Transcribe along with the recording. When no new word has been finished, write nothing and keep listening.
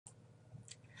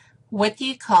What do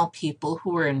you call people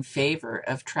who are in favor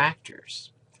of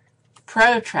tractors?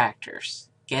 Protractors.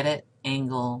 Get it?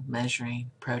 Angle measuring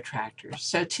protractors.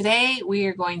 So today we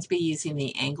are going to be using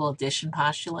the angle addition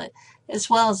postulate as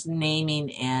well as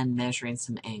naming and measuring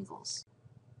some angles.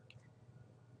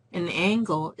 An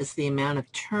angle is the amount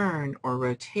of turn or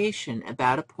rotation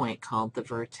about a point called the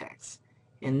vertex.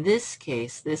 In this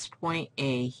case, this point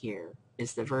A here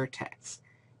is the vertex.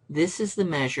 This is the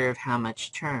measure of how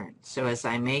much turn. So as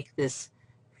I make this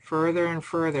further and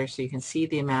further so you can see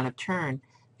the amount of turn,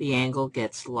 the angle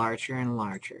gets larger and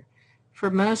larger.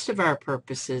 For most of our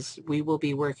purposes, we will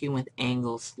be working with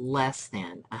angles less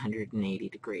than 180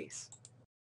 degrees.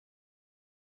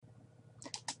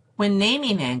 When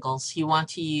naming angles, you want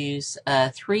to use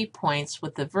 3 points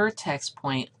with the vertex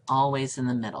point always in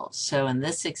the middle. So in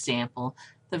this example,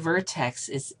 the vertex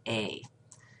is A.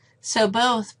 So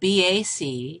both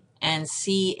BAC and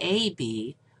CAB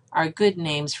are good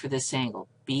names for this angle.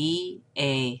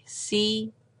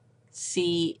 BAC,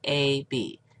 CAB.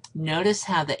 Notice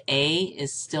how the A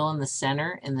is still in the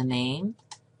center in the name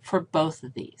for both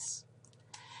of these.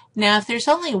 Now, if there's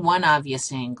only one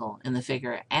obvious angle in the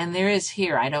figure, and there is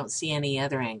here, I don't see any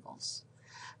other angles,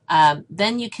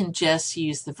 then you can just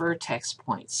use the vertex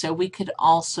point. So we could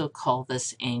also call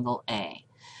this angle A.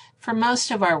 For most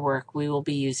of our work, we will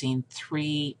be using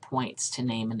 3 points to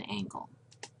name an angle.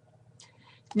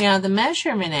 Now, the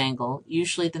measurement angle,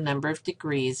 usually the number of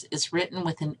degrees, is written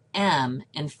with an M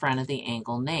in front of the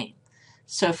angle name.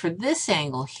 So for this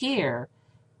angle here,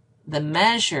 the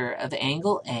measure of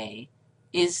angle A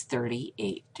is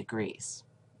 38 degrees.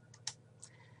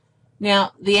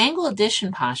 Now, the angle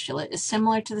addition postulate is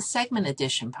similar to the segment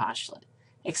addition postulate,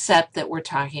 except that we're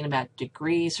talking about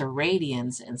degrees or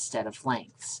radians instead of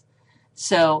lengths.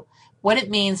 So what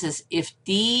it means is if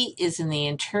D is in the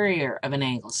interior of an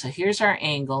angle, so here's our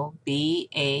angle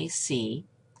BAC,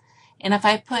 and if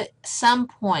I put some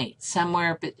point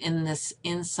somewhere in this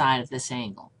inside of this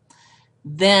angle,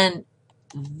 then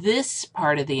this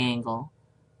part of the angle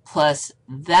plus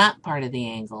that part of the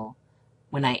angle,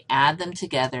 when I add them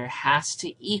together, has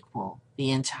to equal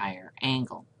the entire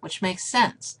angle, which makes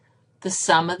sense. The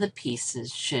sum of the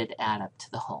pieces should add up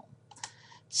to the whole.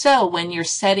 So when you're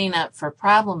setting up for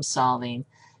problem solving,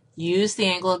 use the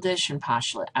angle addition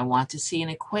postulate. I want to see an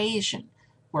equation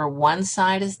where one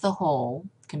side is the whole,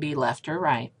 can be left or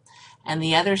right, and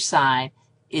the other side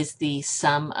is the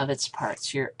sum of its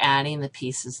parts. You're adding the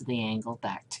pieces of the angle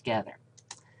back together.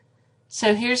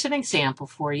 So here's an example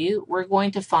for you. We're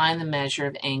going to find the measure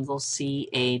of angle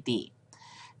CAD.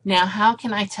 Now, how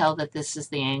can I tell that this is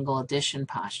the angle addition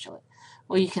postulate?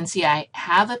 Well, you can see I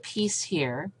have a piece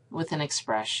here with an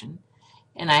expression,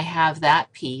 and I have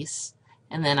that piece,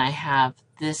 and then I have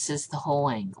this is the whole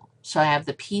angle. So I have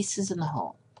the pieces and the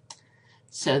whole.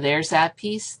 So there's that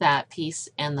piece,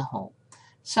 and the whole.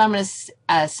 So I'm going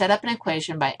to set up an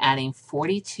equation by adding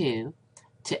 42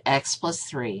 to x plus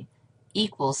 3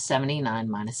 equals 79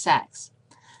 minus x.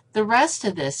 The rest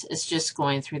of this is just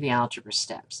going through the algebra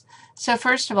steps. So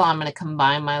first of all, I'm going to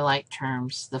combine my like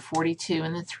terms, the 42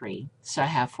 and the 3, so I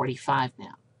have 45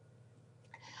 now.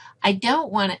 I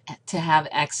don't want it to have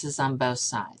x's on both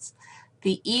sides.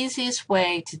 The easiest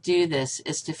way to do this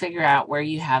is to figure out where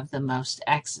you have the most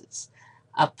x's.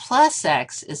 A plus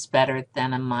x is better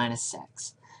than a minus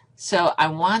x. So I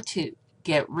want to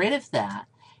get rid of that,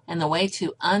 and the way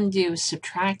to undo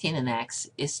subtracting an x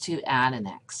is to add an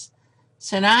x.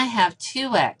 So now I have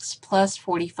 2x plus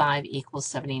 45 equals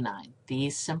 79.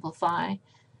 These simplify,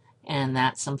 and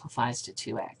that simplifies to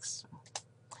 2x.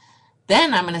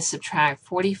 Then I'm going to subtract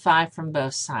 45 from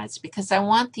both sides because I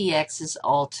want the x's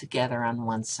all together on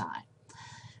one side.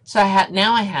 So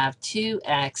now I have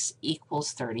 2x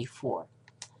equals 34.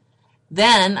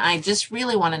 Then I just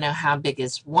really want to know how big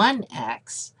is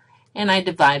 1x, and I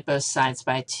divide both sides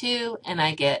by 2, and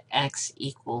I get x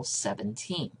equals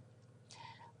 17.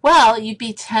 Well, you'd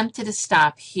be tempted to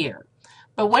stop here.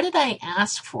 But what did I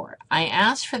ask for? I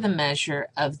asked for the measure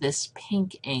of this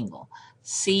pink angle,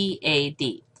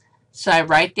 CAD. So I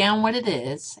write down what it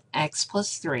is, x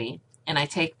plus 3, and I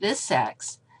take this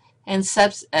x and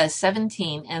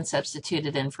 17 and substitute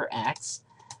it in for x,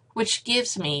 which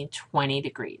gives me 20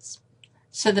 degrees.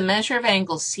 So the measure of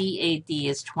angle CAD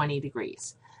is 20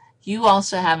 degrees. You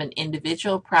also have an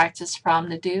individual practice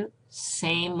problem to do,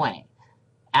 same way.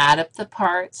 Add up the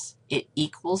parts, it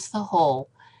equals the whole,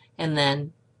 and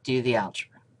then do the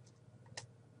algebra.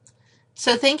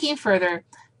 So thinking further,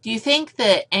 do you think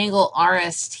that angle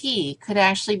RST could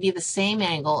actually be the same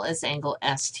angle as angle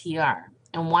STR?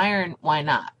 And why or why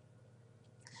not?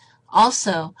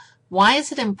 Also, Why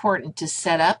is it important to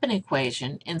set up an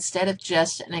equation instead of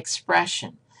just an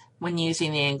expression when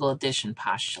using the angle addition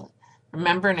postulate?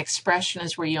 Remember, an expression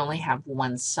is where you only have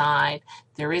one side.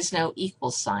 There is no equal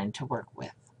sign to work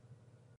with.